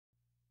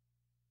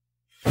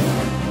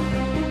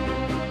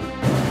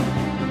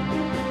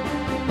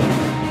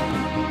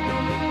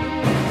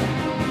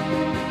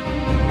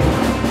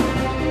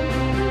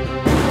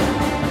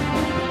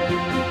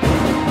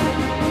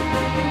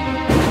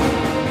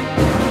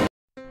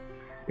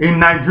A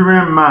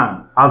Nigerian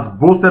man has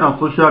boasted on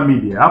social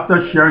media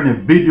after sharing a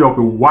video of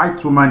a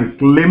white woman he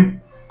claimed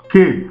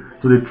came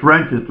to the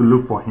trenches to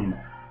look for him.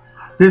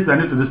 Please, if you are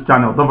new to this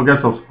channel, don't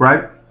forget to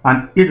subscribe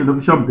and hit the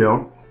notification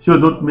bell so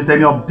you don't miss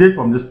any update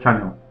from this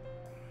channel.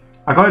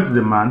 According to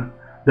the man,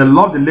 the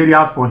love the lady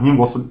has for him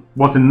was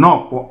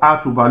enough for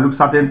her to overlook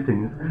certain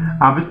things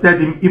and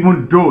visited him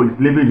even though he's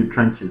living in the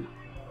trenches.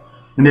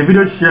 In a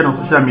video shared on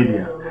social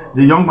media,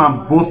 the young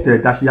man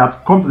boasted that she has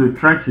come to the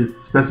trenches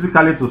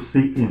specifically to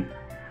see him.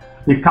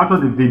 He captured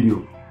the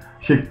video.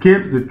 She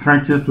came to the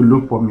trenches to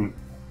look for me.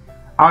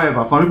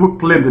 However, some people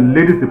claim the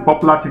lady is a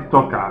popular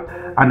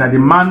TikToker and that the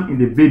man in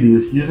the video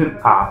is using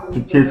her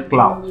to chase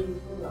clout.